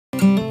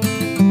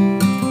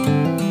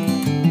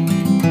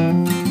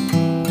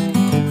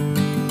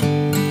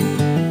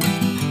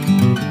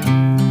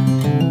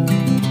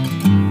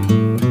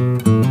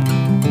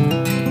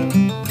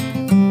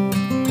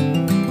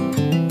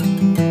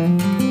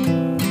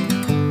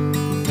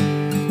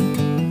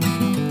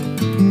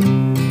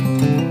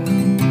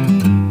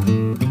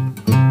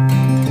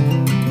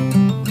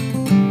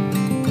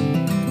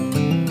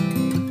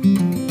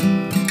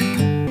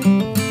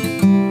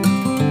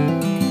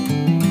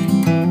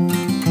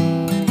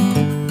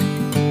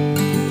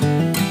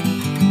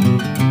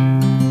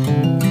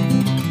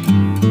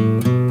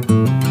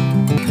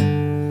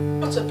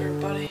What's up,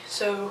 everybody?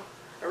 So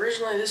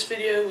originally this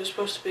video was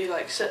supposed to be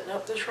like setting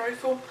up this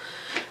rifle,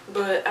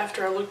 but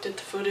after I looked at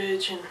the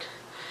footage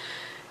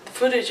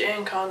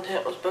and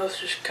content was both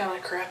just kind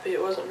of crappy.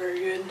 It wasn't very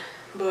good,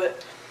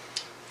 but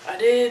I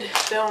did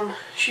film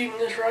shooting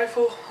this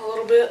rifle a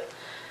little bit,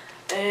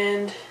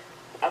 and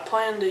I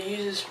plan to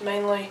use this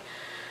mainly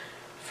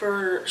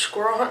for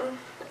squirrel hunting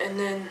and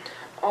then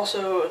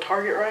also a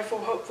target rifle,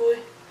 hopefully.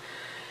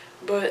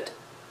 But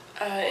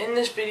in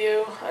this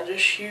video, I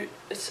just shoot,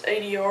 it's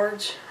 80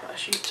 yards. I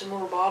shoot some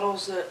little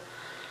bottles that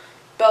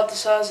about the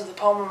size of the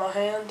palm of my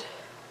hand.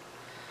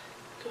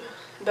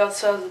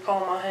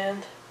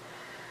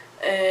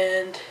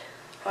 And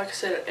like I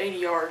said, at 80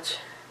 yards.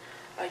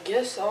 I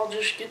guess I'll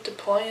just get to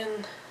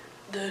playing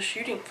the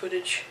shooting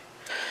footage.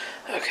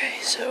 Okay,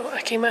 so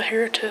I came out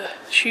here to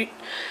shoot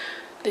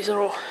these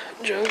little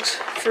jugs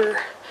for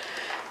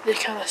the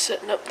kind of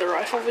setting up the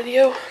rifle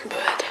video,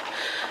 but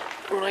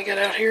when I got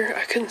out here,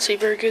 I couldn't see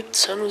very good. The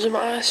sun was in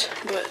my eyes,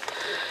 but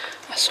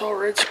I saw a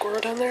red squirrel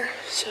down there.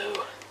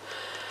 So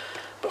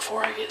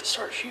before I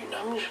start shooting,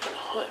 I'm just gonna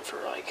hunt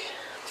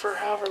for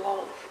however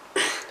long.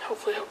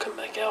 Hopefully he'll come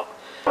back out.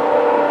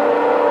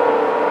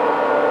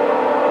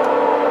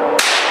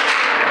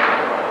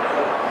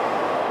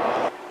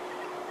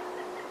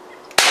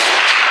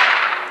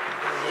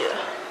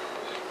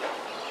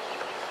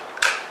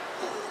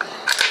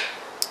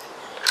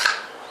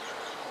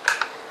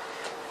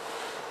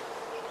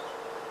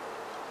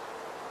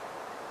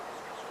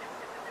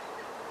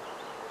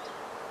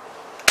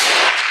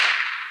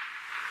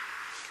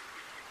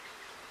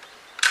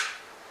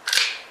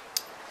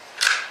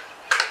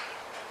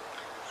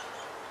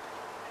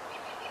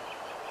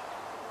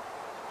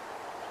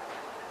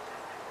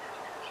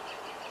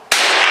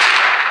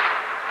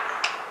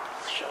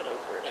 Shot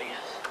over it, I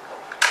guess.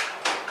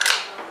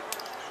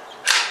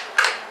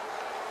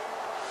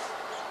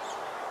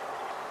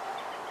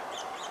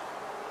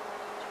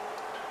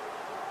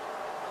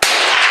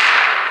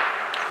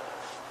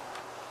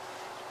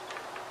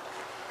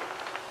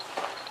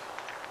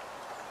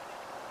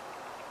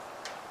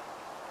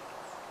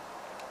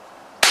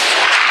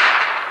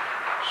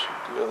 Shoot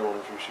the other one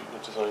if you're shooting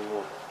at the same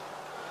one.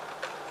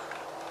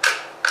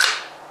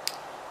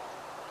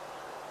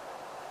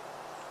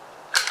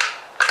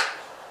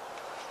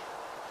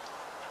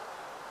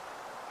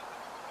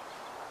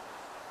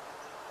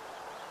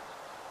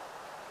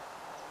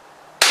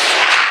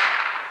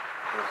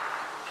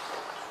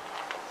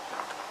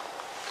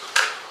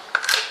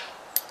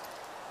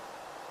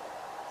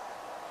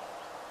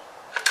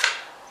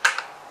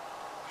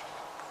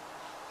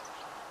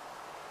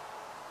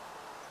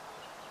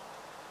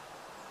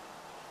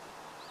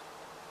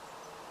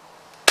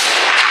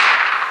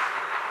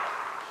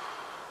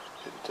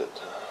 Hit it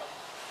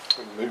that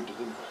we moved it,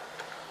 didn't we?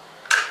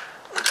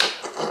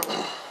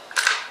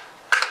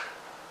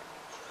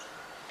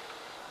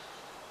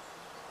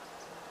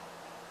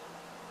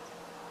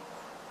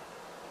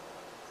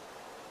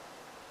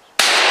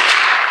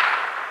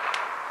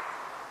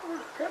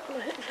 Crap, am I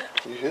hitting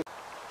that? You hit.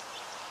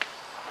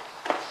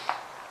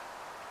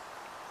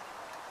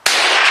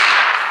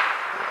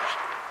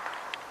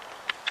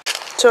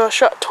 So I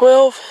shot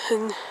 12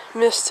 and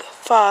missed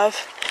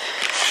 5.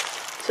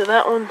 So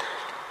that one,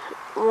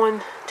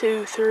 1,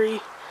 2,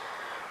 3,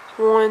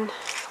 1,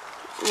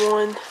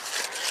 1,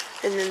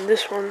 and then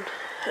this one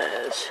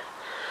has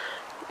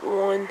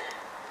 1,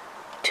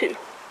 2.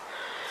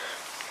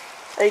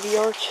 80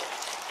 yards.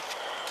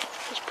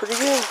 That's pretty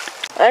good.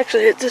 I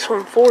actually hit this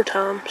one 4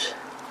 times.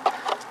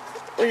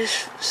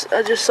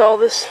 I just saw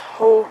this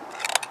hole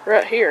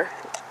right here.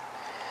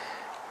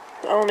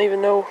 I don't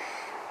even know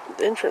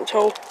the entrance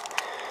hole,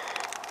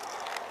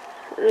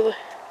 really.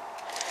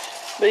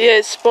 But yeah,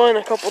 it spun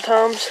a couple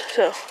times,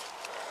 so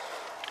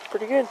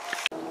pretty good.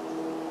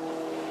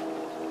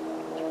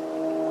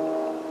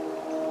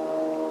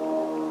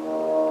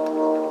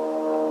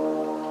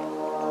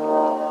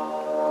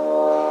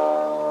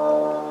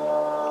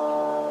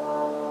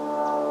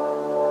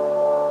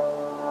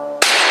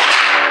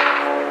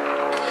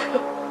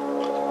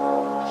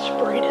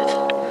 Sprayed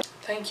it.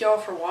 Thank y'all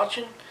for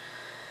watching,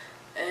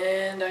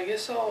 and I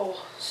guess I'll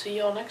see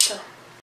y'all next time.